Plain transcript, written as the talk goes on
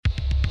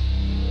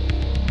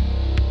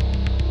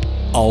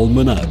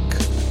Almanac.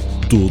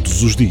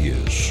 Todos os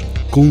dias,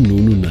 com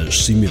Nuno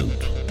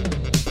Nascimento.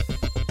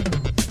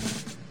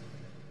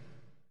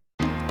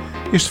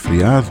 Este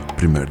feriado,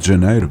 1º de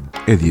janeiro,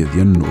 é dia de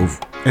Ano Novo,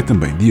 é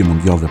também Dia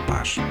Mundial da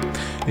Paz.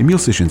 Em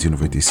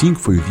 1695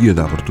 foi o dia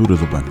da abertura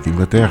do Banco de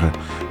Inglaterra,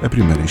 a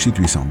primeira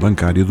instituição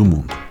bancária do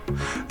mundo.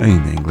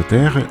 Ainda em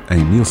Inglaterra,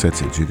 em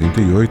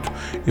 1788,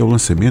 é o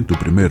lançamento do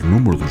primeiro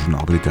número do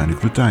jornal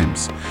britânico The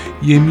Times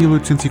e em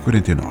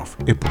 1849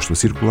 é posto a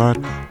circular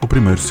o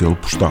primeiro selo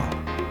postal.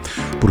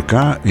 Por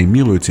cá, em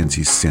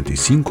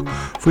 1865,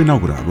 foi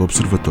inaugurado o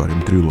Observatório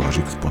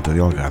Meteorológico de Ponta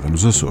Delgada,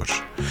 nos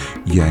Açores.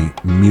 E em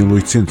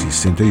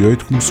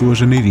 1868 começou a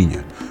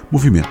Janeirinha,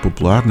 movimento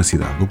popular na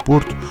cidade do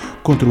Porto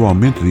contra o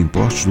aumento de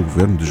impostos do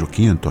governo de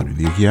Joaquim António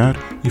de Aguiar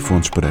e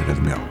Fontes Pereira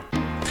de Melo.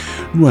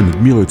 No ano de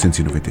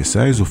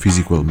 1896, o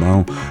físico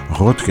alemão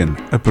Röntgen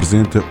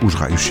apresenta os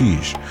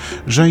raios-x.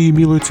 Já em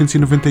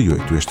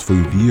 1898, este foi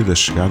o dia da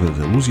chegada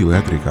da luz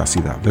elétrica à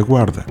cidade da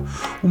Guarda,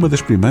 uma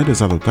das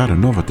primeiras a adotar a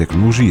nova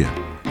tecnologia.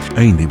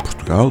 Ainda em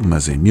Portugal,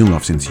 mas em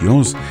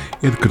 1911,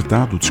 é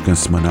decretado o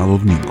descanso semanal ao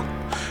domingo.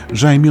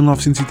 Já em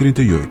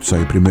 1938,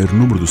 sai o primeiro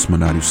número do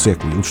semanário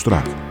Século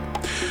Ilustrado.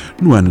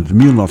 No ano de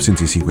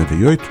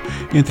 1958,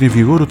 entra em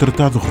vigor o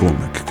Tratado de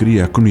Roma, que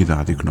cria a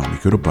Comunidade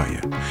Económica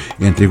Europeia.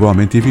 Entra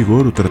igualmente em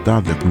vigor o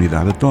Tratado da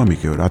Comunidade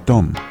Atómica,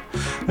 Euratom.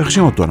 A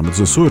região autónoma dos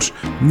Açores,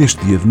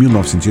 neste dia de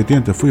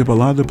 1980, foi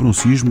abalada por um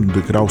sismo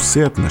de grau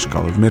 7 na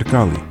escala de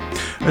Mercalli.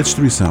 A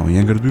destruição em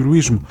Angra do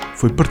Heroísmo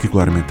foi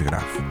particularmente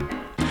grave.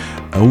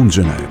 A 1 de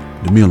janeiro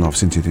de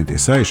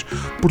 1986,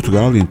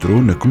 Portugal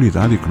entrou na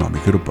Comunidade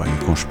Económica Europeia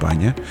com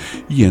Espanha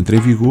e entra em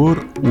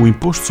vigor o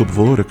Imposto sobre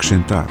Valor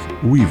Acrescentado,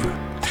 o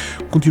IVA.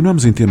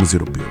 Continuamos em temas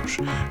europeus.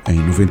 Em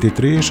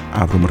 93,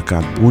 abre o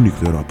Mercado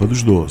Único da Europa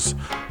dos 12,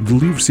 de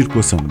livre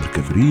circulação de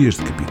mercadorias,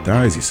 de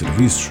capitais e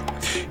serviços.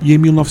 E em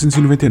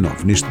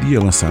 1999, neste dia,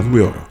 é lançado o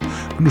euro,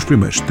 que nos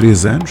primeiros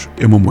 3 anos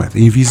é uma moeda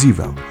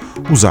invisível,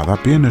 usada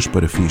apenas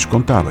para fins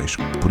contábeis,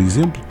 por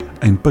exemplo,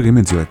 em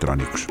pagamentos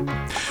eletrónicos.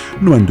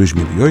 No ano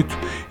 2008,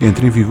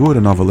 entra em vigor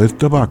a nova lei do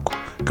tabaco,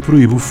 que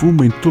proíbe o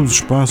fumo em todos os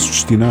espaços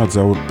destinados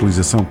à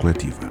utilização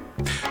coletiva.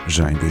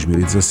 Já em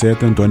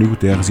 2017, António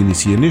Guterres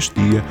inicia neste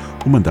dia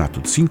o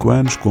mandato de 5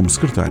 anos como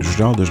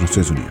secretário-geral das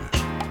Nações Unidas.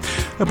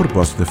 A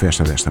propósito da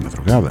festa desta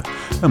madrugada,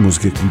 a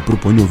música que lhe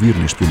proponho ouvir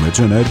neste 1º de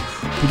janeiro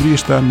poderia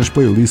estar nas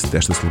playlists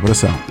desta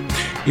celebração.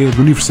 É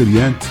do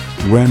aniversariante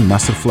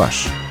Grandmaster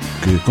Flash,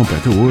 que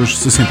completa hoje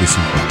 65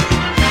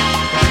 anos.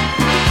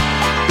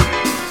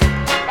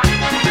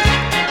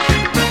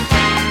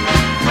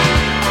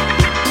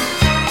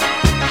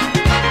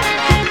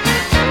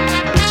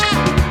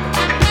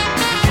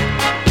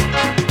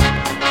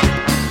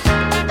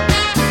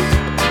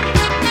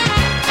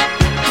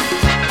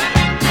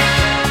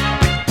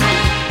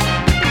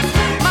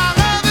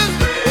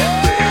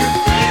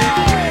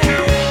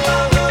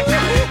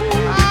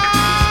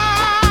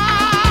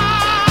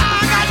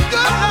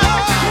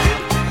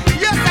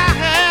 Yes, I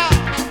have.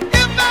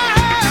 If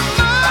I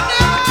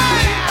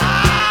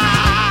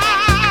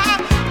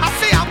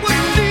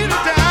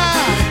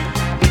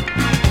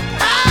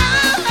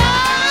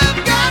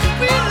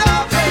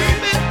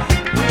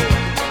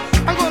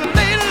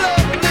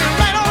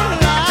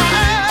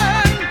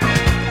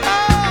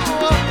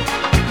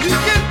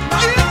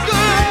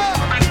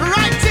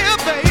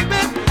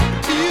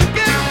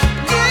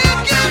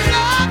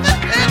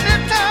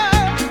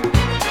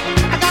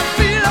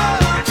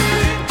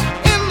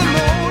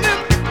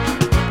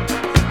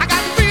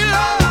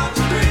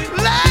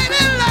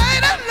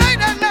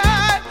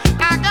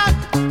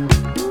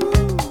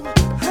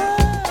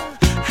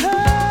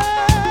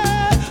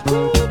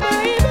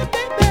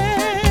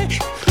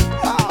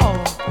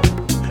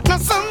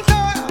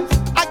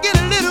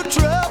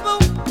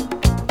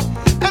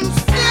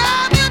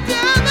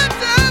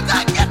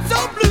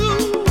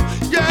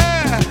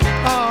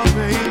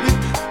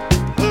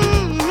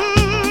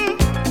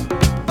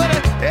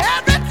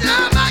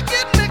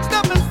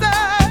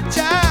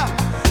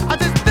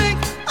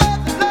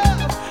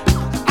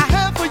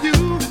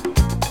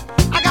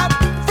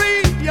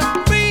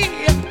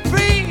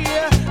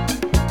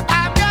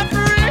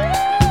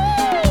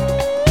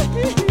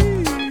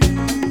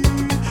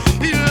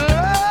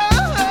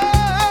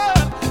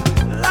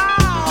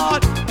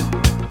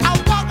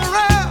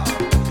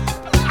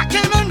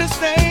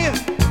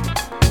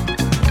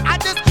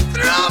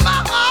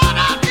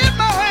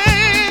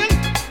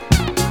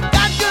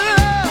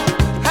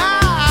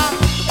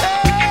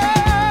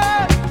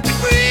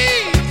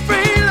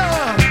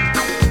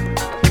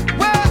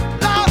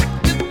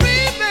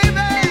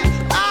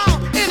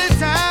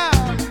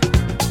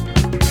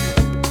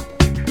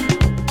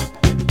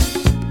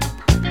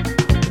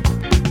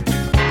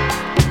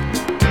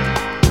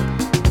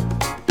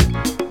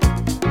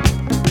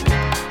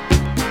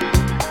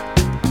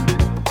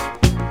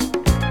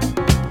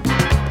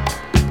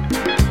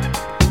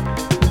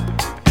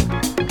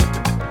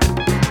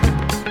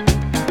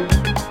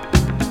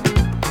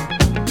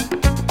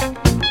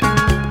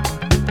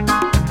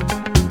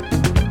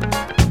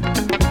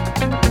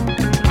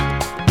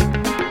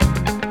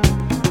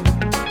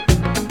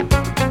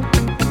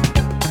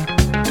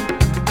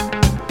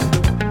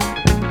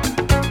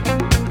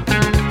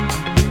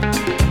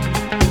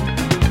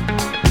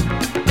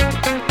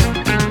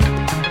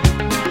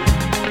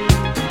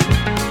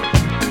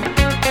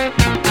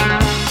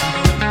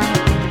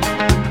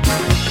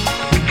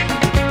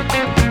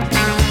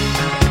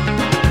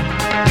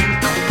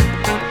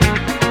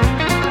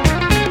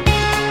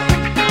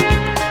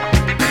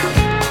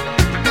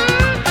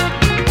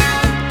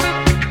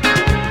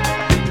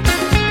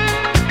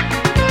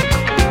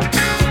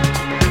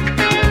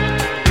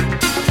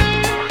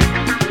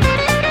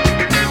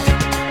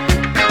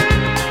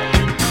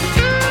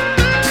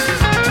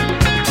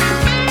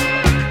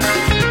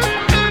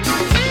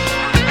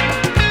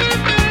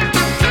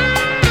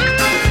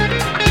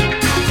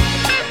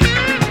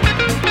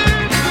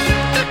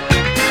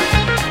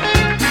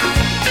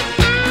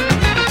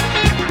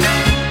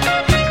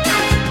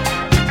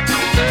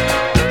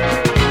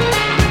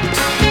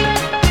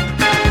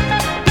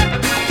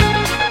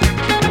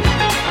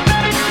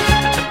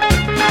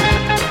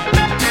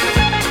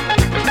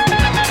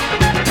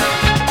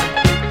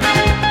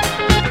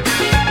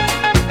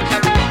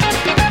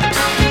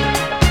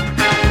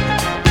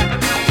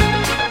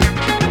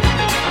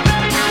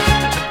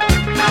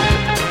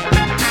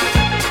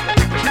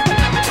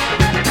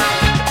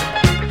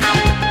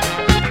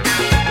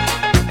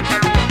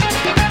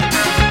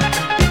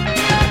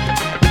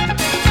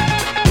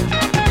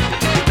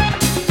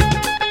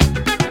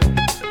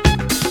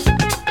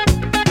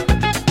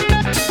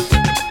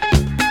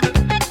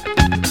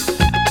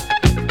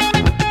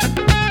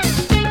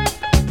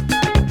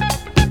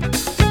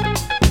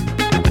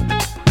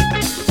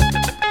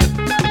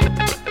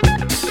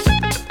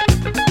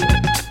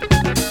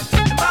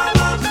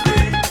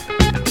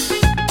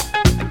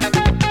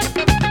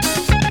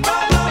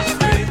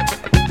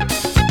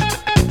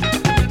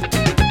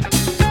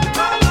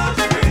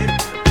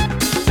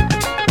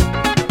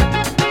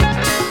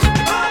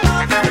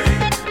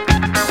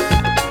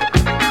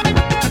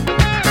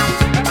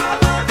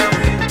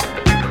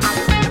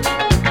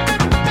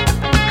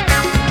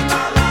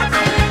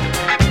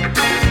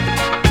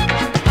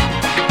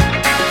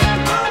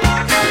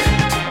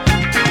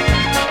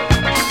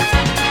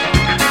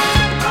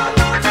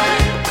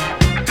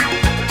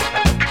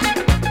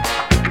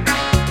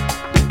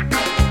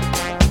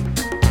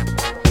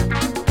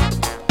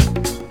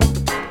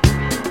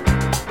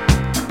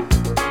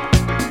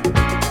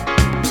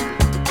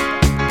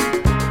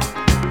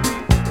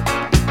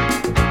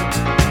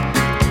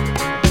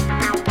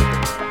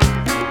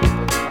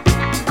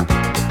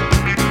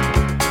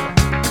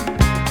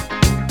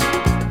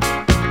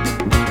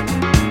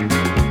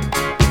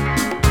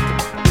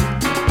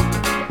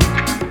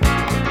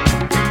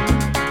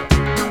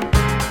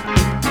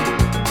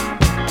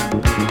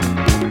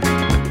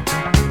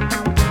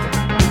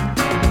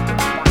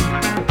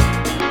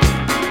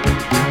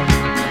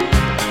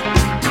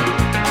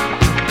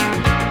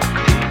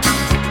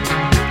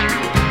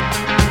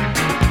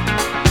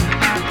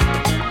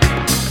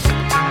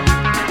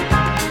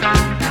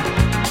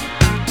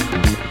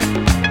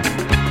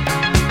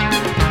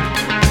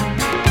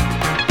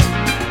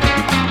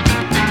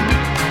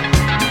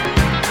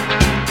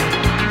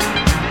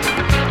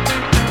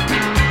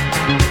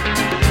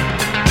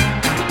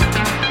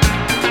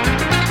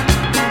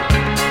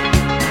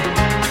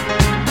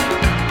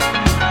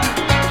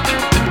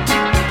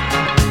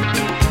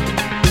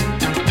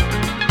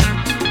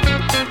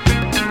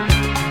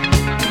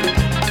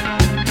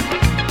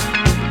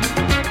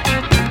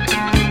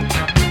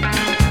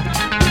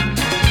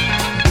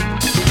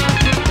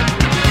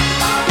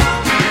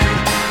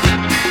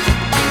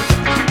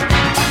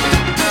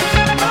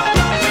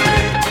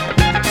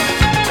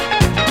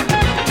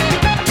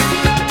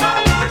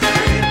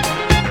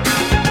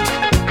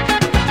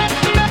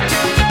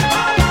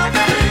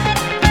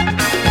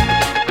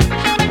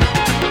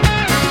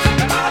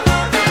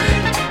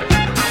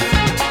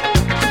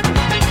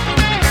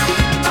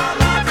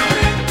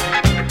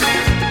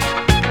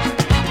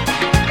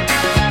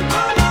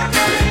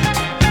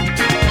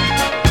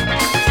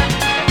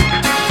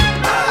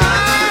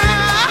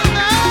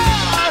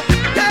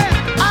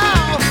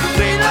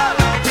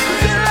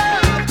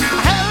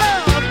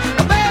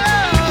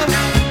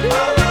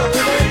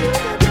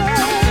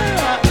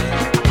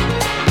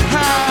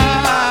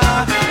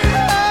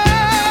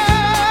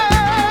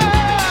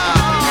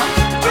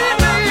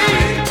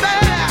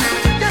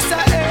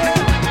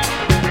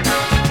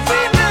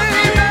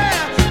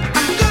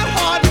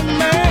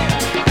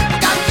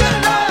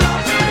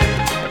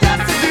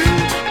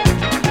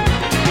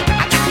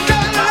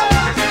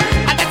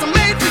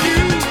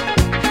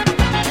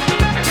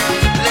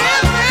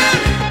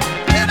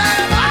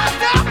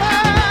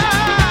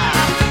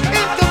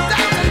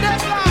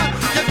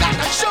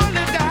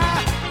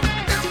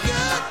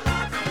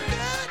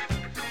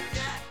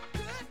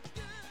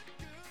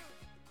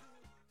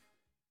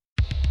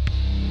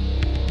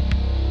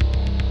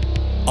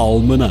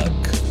Almanac.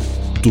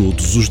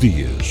 Todos os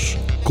dias,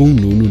 com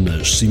Nuno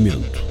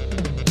Nascimento.